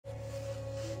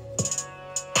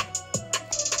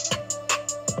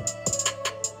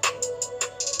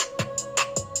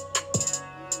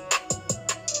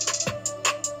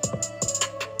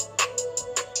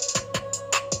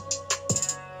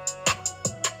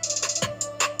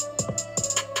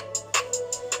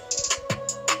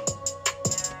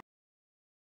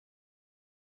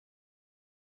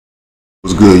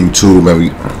What's good, YouTube, man?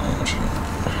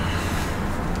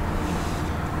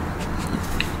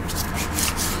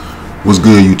 What's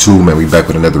good, YouTube, man? We back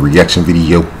with another reaction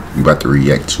video. We about to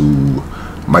react to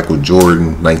Michael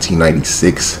Jordan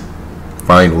 1996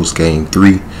 Finals Game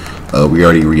 3. We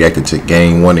already reacted to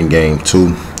Game 1 and Game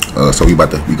 2. So we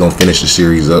gonna finish the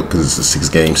series up because it's a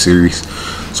 6-game series.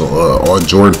 So all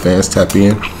Jordan fans, tap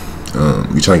in.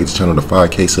 We trying to get the channel to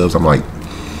 5K subs. I'm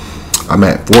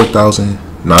at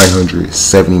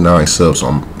 4,979 subs. So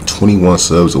I'm 21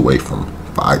 subs away from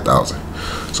 5,000.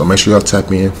 So make sure y'all tap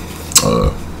in.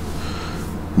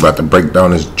 About to break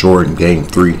down this Jordan Game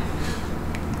 3.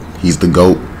 He's the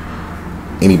GOAT.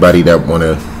 Anybody that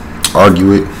wanna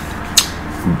argue it,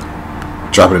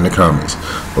 drop it in the comments.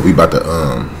 But we about to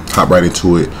hop right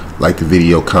into it. Like the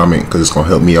video, comment, because it's gonna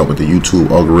help me out with the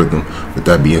YouTube algorithm. With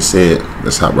that being said,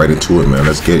 let's hop right into it, man.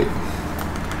 Let's get it.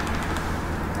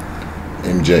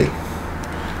 MJ.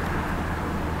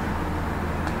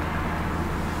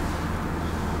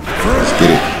 Let's get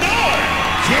it.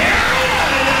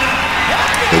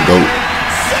 The GOAT.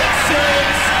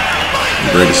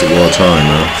 The greatest of all time,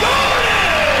 man.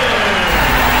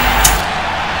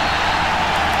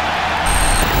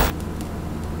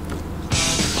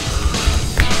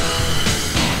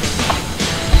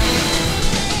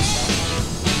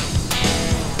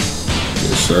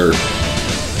 Sir.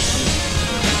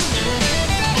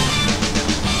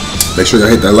 Make sure y'all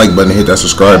hit that like button, hit that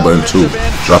subscribe button too.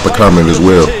 Drop a comment as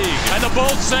well. And the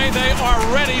Bulls say they are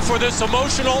ready for this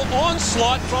emotional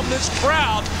onslaught from this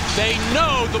crowd. They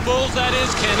know the Bulls, that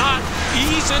is, cannot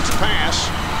ease into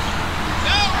pass.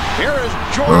 Here is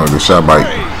Jordan. Good shot, Mike.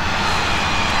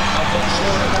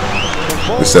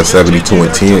 It's at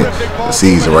 72-10 the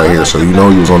season right here, so you know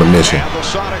he was on a mission.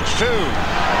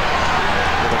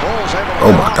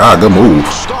 Oh my God, good move.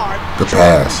 Good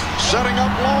pass.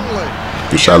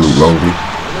 Good shot, Luke Longley.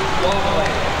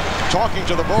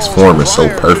 His form is so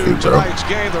perfect, bro.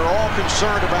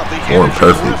 Form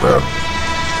perfect, bro.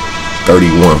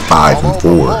 31, 5, and 4,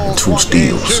 and 2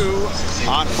 steals.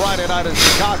 On Friday night in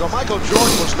Chicago, Michael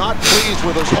Jordan was not pleased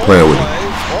with his playing with him.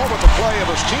 or with the play of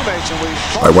his teammates, and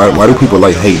like, why do people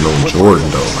like hating on Jordan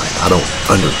though? Like, I don't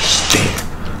understand.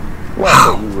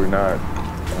 Well, we were not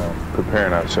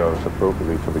preparing ourselves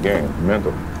appropriately for the game,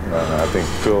 mental. I think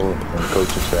Phil and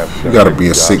coaching staff. You gotta be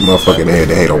a sick motherfucking head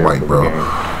to hate on Mike, bro.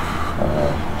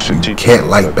 You can't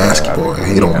like basketball and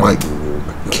hate on Mike. You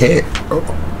can't, bro.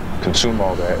 Consume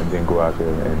all that and then go out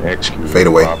there and execute. Fade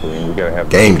away. And we gotta have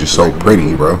game just so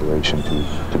pretty, bro.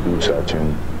 To do such,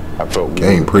 and I felt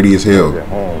game pretty as hell. At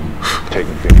home,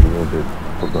 taking things a little bit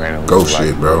for granted. Go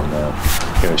shit, bro.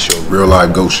 Real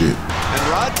life go shit. And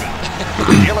Rod,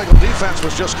 illegal defense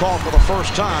was just called for the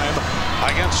first time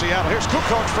against Seattle. Here's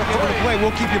Kukoc from the play.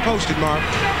 We'll keep you posted, Mark.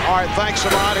 All right, thanks a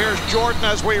lot. Here's Jordan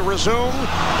as we resume.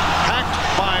 Hacked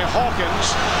by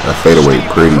Hawkins. That fadeaway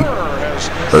pretty.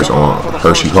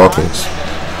 Hershey Hawkins.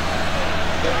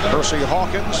 Hershey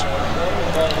Hawkins.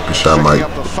 Good shot, Mike.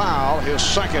 Up the foul, his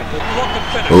second.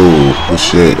 Oh, good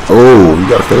shit. Oh, you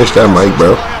gotta finish that, Mike,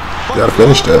 bro. You gotta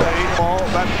finish that.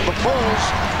 The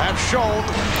Bulls have shown.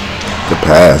 The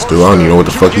pass, dude. I don't even know what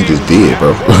the fuck he just did,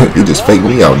 bro. He just faked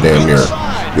me out damn near.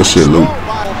 Good shit, Luke.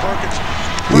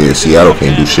 Yeah, Seattle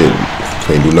can't do shit.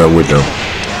 Can't do nothing with them.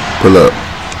 Pull up.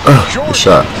 Good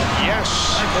shot. Yes.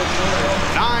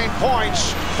 9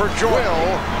 points for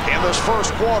Joel in this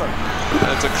first quarter.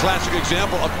 That's a classic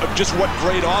example of just what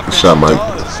great offense shot, Mike.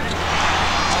 does.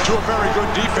 To a very good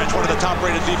defense, one of the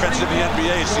top-rated defenses in the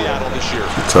NBA, Seattle this year.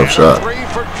 Tough shot. 3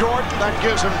 for Jordan, that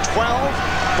gives him 12.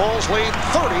 Bulls lead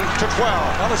 30-12.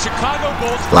 Well, the Chicago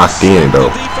Bulls locked in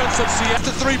though. The defense of Seattle,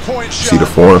 the 3-point shot. See the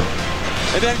form?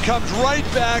 And then comes right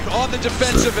back on the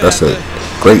defensive end. That's a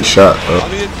great shot, bro. On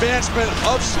the advancement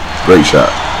of great shot.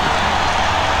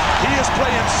 He is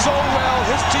playing so well.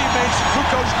 His teammates,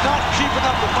 Kukoc, not keeping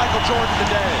up with Michael Jordan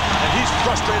today, and he's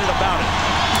frustrated about it.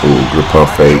 Ooh, good pump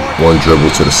fake. One dribble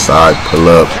to the side, pull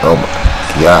up. Oh my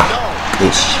God.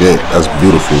 Good shit. That's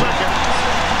beautiful.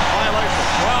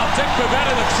 Wow, Dick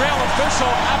Bavetta, the trail official,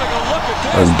 having a look at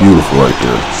this. That's beautiful right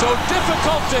there. So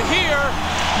difficult to hear.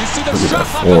 You see the look at shot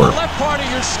that on form. the left part of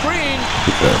your screen.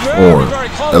 Look at that form.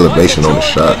 Elevation on the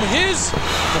shot. In his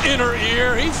inner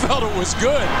ear, he felt it was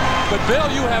good. But Bill,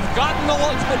 you have gotten the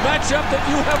matchup that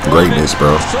you have wanted. Greatness,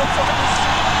 bro. So far.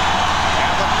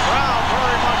 And the crowd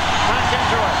very much back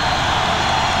into it.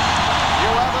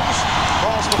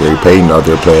 Gary Payton out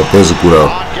there playing physical though.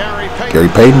 Gary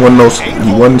Payton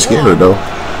he wasn't scared though.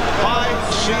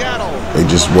 It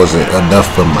just wasn't enough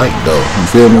for Mike though. You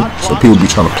feel me? So people be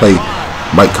trying to play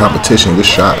Mike competition. Good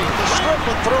shot.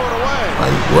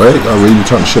 Like, what? Y'all really be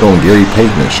trying to shit on Gary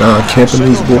Payton and Sean Kemp and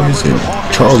these boys and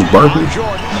Charles Barkley?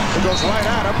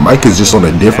 Mike is just on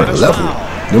a different level.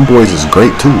 Them boys is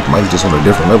great too. Mike's just on a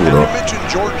different level though.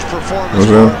 You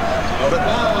know what I'm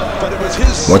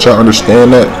saying? Once y'all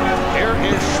understand that,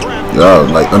 y'all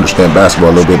like understand basketball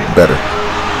a little bit better.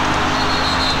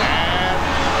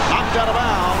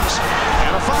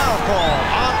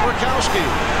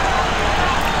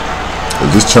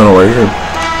 This channel right here,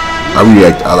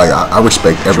 I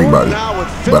respect everybody,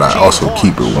 but I also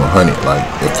keep it 100. Like,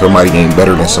 if somebody ain't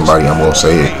better than somebody, I'm gonna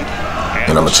say it,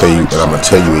 and I'm gonna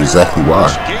tell you exactly why.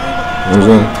 You know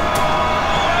what I'm saying?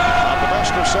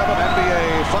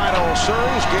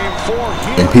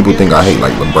 And people think I hate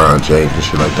like LeBron James and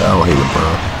shit like that. I don't hate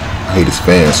LeBron. I hate his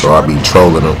fans, so I be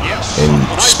trolling them and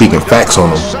speaking facts on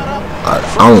them. I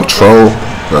don't troll.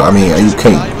 I mean, you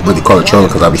can't really call it trolling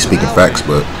because I be speaking facts,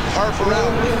 but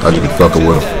I just be fucking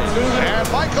with him.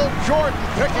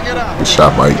 Good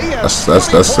shot, Mike. That's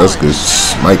good.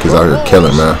 Mike is out here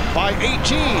killing, man.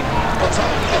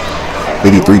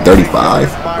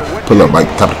 53-35. Pull up, Mike.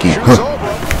 Top of the key. Huh.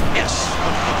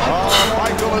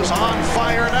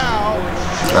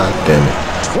 God damn it.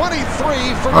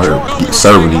 Out here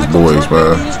serving these boys,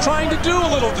 man.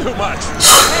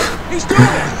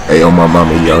 Hey, on my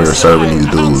mama, he out here serving these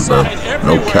dudes, bro.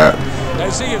 No cap.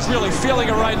 He is really feeling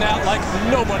it right now like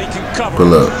nobody can cover.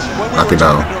 Pull up. Knock it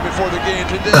down. Before the game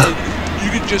today,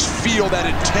 you can just feel that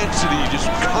intensity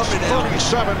just coming out.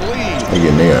 37 lead. They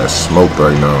getting their ass smoked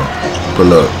right now.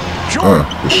 Pull up.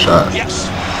 Good shot.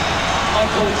 Yes.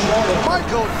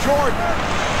 Michael Jordan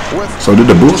with. So did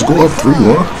the Bulls go up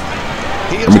 3-1?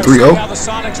 I mean 3-0.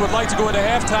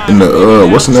 And the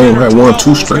what's the name had won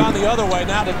 2 straight. I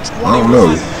don't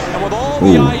know.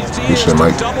 Ooh, this shit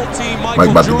Mike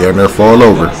about to damn near fall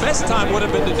over. The best time would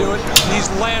have been to do it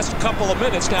these last couple of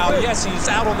minutes. Now, yes, he's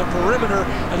out on the perimeter,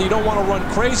 and you don't want to run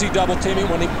crazy double teaming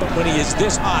when he is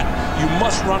this hot. You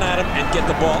must run at him and get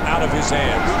the ball out of his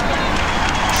hands.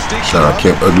 Sean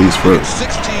Kemp, ugly as foot.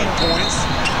 16 points.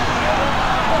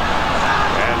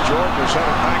 And Jordan is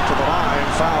headed back to the line,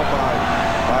 fouled by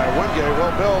Wingate.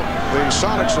 Well, Bill, the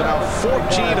Sonics are now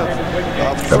 14 of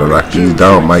Gotta lock these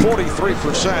down, Mike.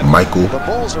 43%. Michael. The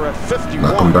Bulls are at 51%.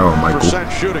 Knock him down, Michael.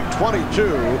 Shooting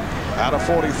 22 out of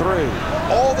 43.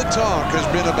 All the talk has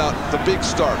been about the big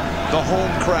start, the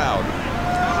home crowd.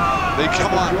 They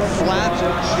come on flat,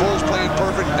 Bulls playing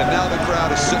perfect, and now the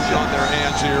crowd is sitting on their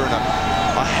hands here in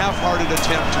a half-hearted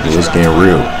attempt to it's getting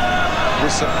real.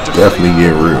 Definitely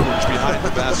getting real. Behind the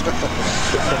basket.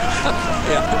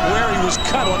 Yeah, where he was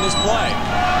cut on this play.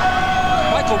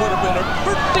 Michael would have been a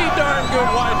pretty darn good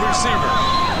wide receiver.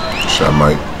 Shot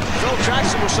Mike. Phil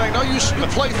Jackson was saying, no, you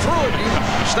play through it.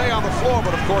 You stay on the floor,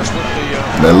 but of course with the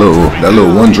that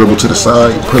little one dribble to the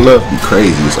side, pull up, be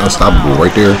crazy. It's unstoppable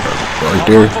right there, right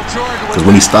there. Because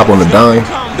when he stop on the dime,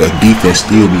 the defense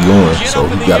still be going. So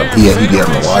he got a he be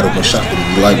having a wide open shot, but he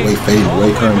be lightweight, fading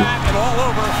away, kind of.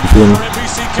 You feel me?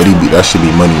 But that should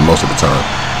be money most of the time.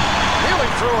 Nearly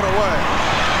threw it away.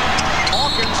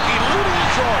 Hawkins eluding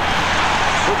Jordan,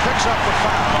 who picks up the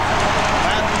foul.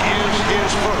 That is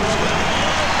his first.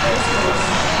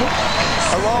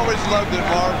 I've always loved it,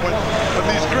 Mark, when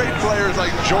these great players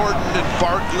like Jordan and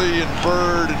Barkley and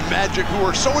Bird and Magic, who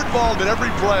are so involved in every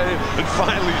play, and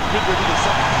finally midway to the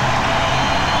second.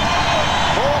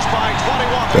 Bulls by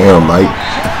 21. Damn, Mike.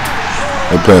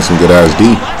 They playing some good ass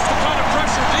D.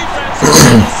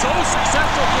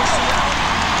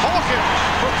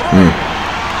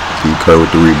 Steve Kerr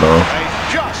with the rebound. They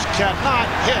just cannot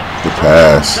hit. The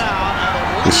pass.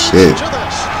 Good shit. A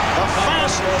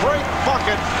fast break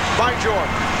bucket by Jordan.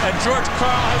 And George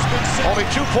Karl has been only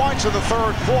 2 points in the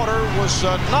third quarter. Was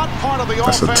not part of the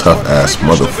offense. That's a tough ass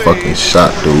motherfucking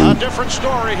shot, dude. A different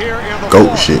story here in the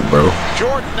GOAT shit, bro.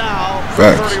 Jordan now.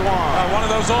 Facts. 31. One of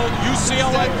those old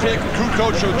UCLA pick.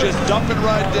 Kukoc just dumping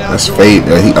right down. That's fade.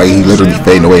 He literally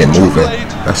fading away and moving.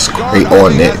 That's great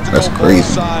all net. That's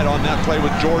crazy. On that play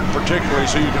with Jordan particularly,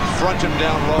 so you can front him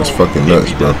down low. That's fucking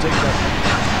nuts, bro.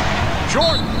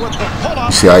 Jordan with the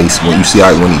pull-up. You see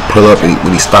how when he pull up and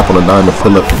when he stop on the dime to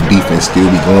pull up, the defense still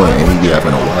be going and he be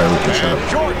having a wide open shot.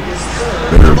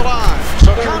 Literally.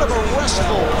 So kind of a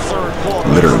restful third quarter.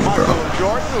 Literally, bro.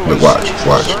 Look, watch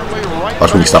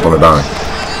when he stop on the dime.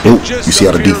 Oop, you see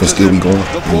how the defense still be going?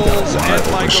 And he got a wide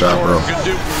open shot, bro. Can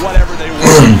do whatever they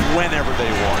want, whenever they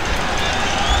want.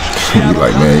 You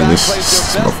like, man, this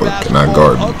motherfucker cannot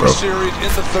guard me, bro. Series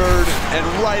in the third, and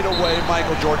right away,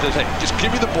 Michael Jordan says, hey, just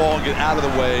give me the ball and get out of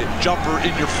the way. Jumper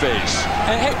in your face.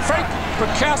 And hey, Frank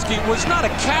Bukowski was not a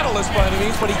catalyst by any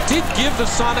means, but he did give the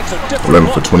Sonics a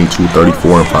different 11 for 22,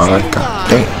 34 and 5. God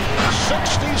damn.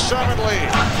 67 lead.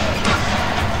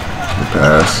 The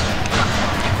pass.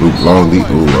 Ooh, long lead.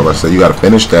 Ooh, I was about to say you got to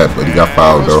finish that, but he got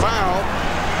fouled though.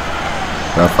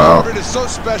 Got fouled. It is so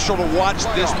special to watch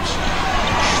this.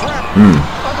 Ooh,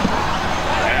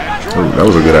 that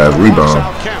was a good ass rebound.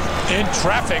 In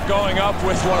traffic, going up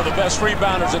with one of the best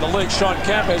rebounders in the league, Sean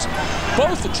Kemp. As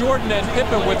both Jordan and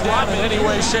Pippen with not in any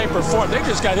way, shape, or form. They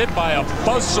just got hit by a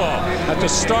buzzsaw at the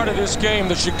start of this game,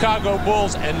 the Chicago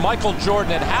Bulls and Michael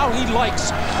Jordan, and how he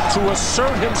likes to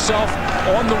assert himself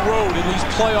on the road in these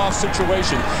playoff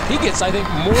situations. He gets, I think,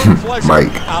 more pleasure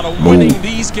out of winning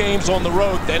these games on the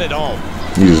road than at home.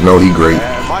 You just know he great.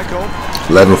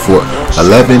 11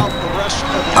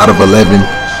 out of 11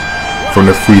 from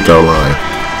the free throw line.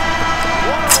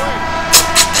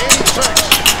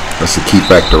 That's the key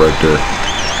factor right there.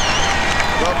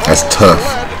 That's tough.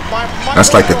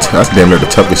 That's like that's damn near the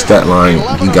toughest stat line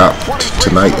he got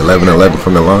tonight. 11-11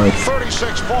 from the line.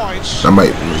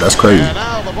 That's crazy.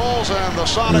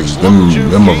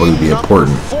 Them will really be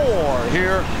important.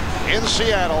 Here in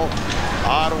Seattle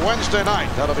on Wednesday night.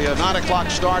 That'll be a 9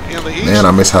 o'clock start in the East. Man,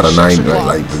 I miss how the 90s,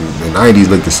 like the 90s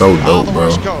looked so dope,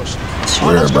 bro. I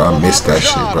swear, bro, I miss that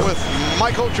shit, bro.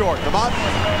 Michael Jordan.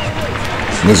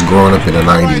 Miss growing up in the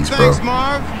 90s, bro. Thanks,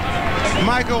 Marv.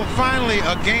 Michael, finally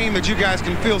a game that you guys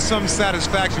can feel some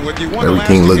satisfaction with. You won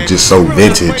Everything looked just so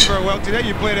vintage. Well, today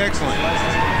you played excellent.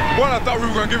 Well, I thought we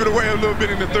were going to give it away a little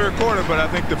bit in the third quarter, but I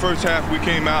think the first half we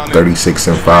came out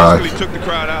 36-5. Really took the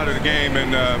crowd out of the game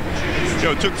and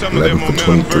took some 11 of their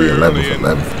for momentum 23, 11 for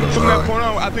 11 for from that point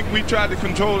on, I think we tried to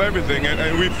control everything,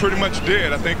 and we pretty much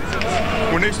did. I think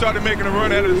when they started making a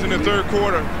run at us in the third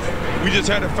quarter, we just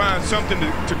had to find something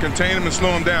to contain them and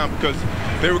slow them down because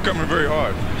they were coming very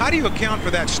hard. How do you account for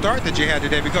that start that you had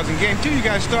today? Because in game 2, you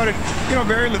guys started,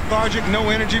 very lethargic, no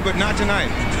energy, but not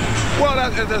tonight. Well,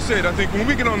 as I said, I think when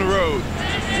we get on the road,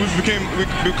 we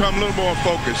become a little more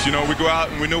focused. We go out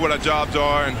and we know what our jobs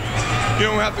are, and we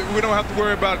don't have to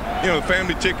worry about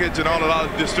family tickets and a lot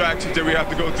of distractions that we have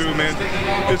to go through, man.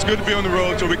 It's good to be on the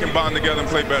road so we can bond together and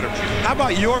play better. How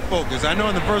about your focus? I know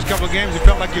in the first couple of games you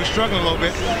felt like you were struggling a little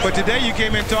bit, but today you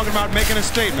came in talking about making a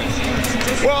statement.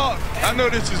 Well, I know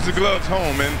this is the Gloves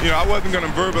home, and I wasn't going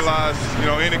to verbalize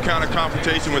any kind of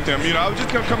confrontation with them. I was just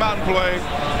going to come out and play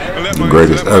and let my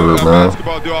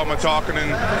basketball do all my talking,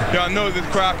 and I know that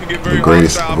the crowd can get very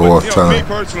hostile, but me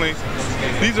personally,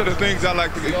 these are the things I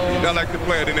like to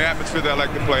play at, in the atmosphere that I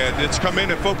like to play at. Just come in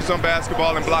and focus on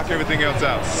basketball and block everything else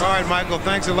out. All right, Michael,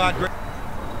 thanks a lot.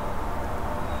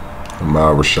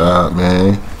 Amal Rashad,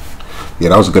 man. Yeah,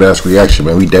 that was a good ass reaction,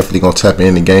 man. We definitely gonna tap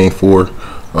in the game 4.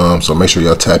 So make sure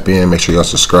y'all tap in, make sure y'all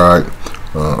subscribe.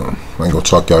 I ain't gonna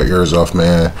talk y'all ears off,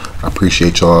 man. I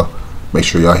appreciate y'all. Make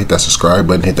sure y'all hit that subscribe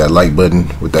button, hit that like button.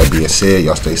 With that being said,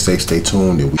 y'all stay safe, stay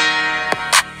tuned, and we